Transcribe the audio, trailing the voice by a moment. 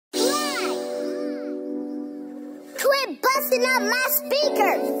busting up my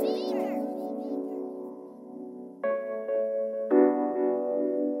speakers.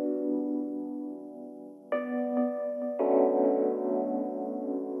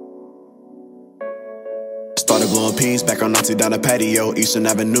 Started blowing peas back on Nazi down the patio. Eastern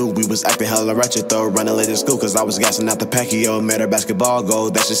Avenue, we was acting hella ratchet though. Running late to school cause I was gassing out the Pacquiao. Made her basketball goal,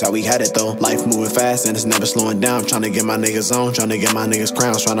 that's just how we had it though. Life moving fast and it's never slowing down. Trying to get my niggas on, trying to get my niggas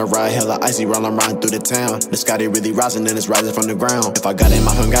crowns. Trying to ride hella icy while I'm riding through the town. The Doscotti really rising and it's rising from the ground. If I got it,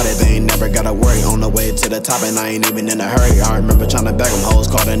 my phone got it, they ain't never gotta worry. On the way to the top and I ain't even in a hurry. I remember trying to bag them hoes,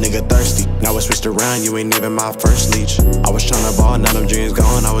 called a nigga thirsty. Now it's switched around, you ain't even my first leech. I was trying to ball, now them dreams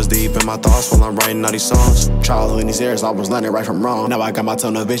gone. I was deep in my thoughts while I'm writing all these songs. Trial in these areas, I was learning right from wrong. Now I got my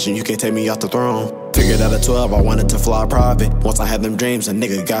tunnel vision, you can't take me off the throne. Figured out at 12, I wanted to fly private. Once I had them dreams, a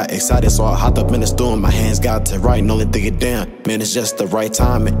nigga got excited. So I hopped up in the stool and my hands got to writing. Only thinking, damn, man, it's just the right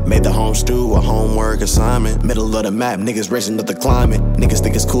timing. Made the home stew a homework assignment. Middle of the map, niggas raising up the climate. Niggas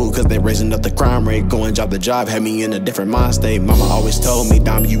think it's cool cause they raising up the crime rate. Going job to job, had me in a different mind state. Mama always told me,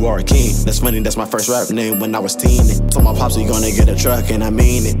 Dom, you are a king. That's funny, that's my first rap name when I was teening. Told my pops, you gonna get a truck, and I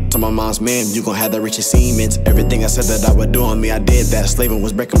mean it. Told my mom's, man, you gon' have that rich Siemens. Everything I said that I would do on me, I did that. Slaving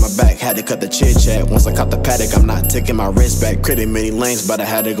was breaking my back, had to cut the chit chat. Once I caught the paddock, I'm not taking my wrist back. Critting many lanes, but I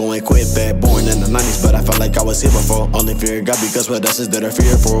had to go and quit that. Born in the 90s, but I felt like I was here before. Only fear God because what else is there to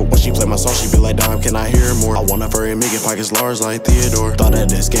fear for? When she play my song, she be like, Dom, can I hear more? I want a furry and make it pockets large like Theodore. Thought of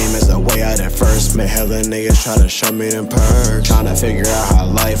this game as a way out at first. Met hella niggas try to show me them perks. Trying to figure out how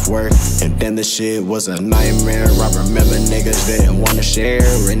life works. And then the shit was a nightmare. I remember niggas didn't want to share.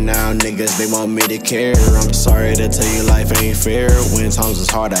 And now niggas, they want me to care. I'm sorry to tell you life ain't fair. When times was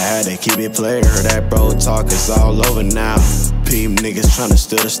hard, I had to keep it player. That bro talk is all over now. Peep niggas tryna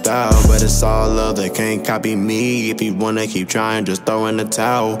steal the style, but it's all love, they can't copy me. If you wanna keep trying, just throw in the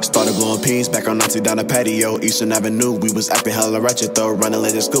towel. Started blowing peas back on Nazi down the patio. Eastern Avenue, we was acting hella ratchet though. Running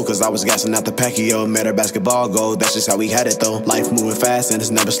late to school cause I was gassing out the Pacquiao. Made her basketball goal, that's just how we had it though. Life moving fast and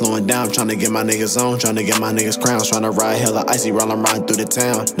it's never slowing down. Trying to get my niggas on, trying to get my niggas crowns. Trying to ride hella icy while I'm riding through the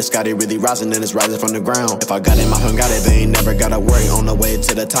town. The Doscotti really rising and it's rising from the ground. If I got it, my phone got it, they ain't never gotta worry. On the way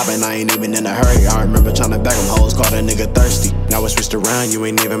to the top and I ain't even in a hurry. I remember trying to bag them hoes, called a nigga thirsty. Now it's switched around, you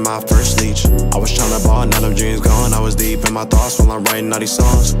ain't even my first leech. I was trying to ball, now them dreams gone. I was deep in my thoughts while I'm writing all these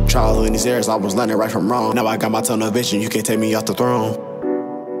songs. Trial in these areas, I was learning right from wrong. Now I got my tunnel vision, you can't take me off the throne.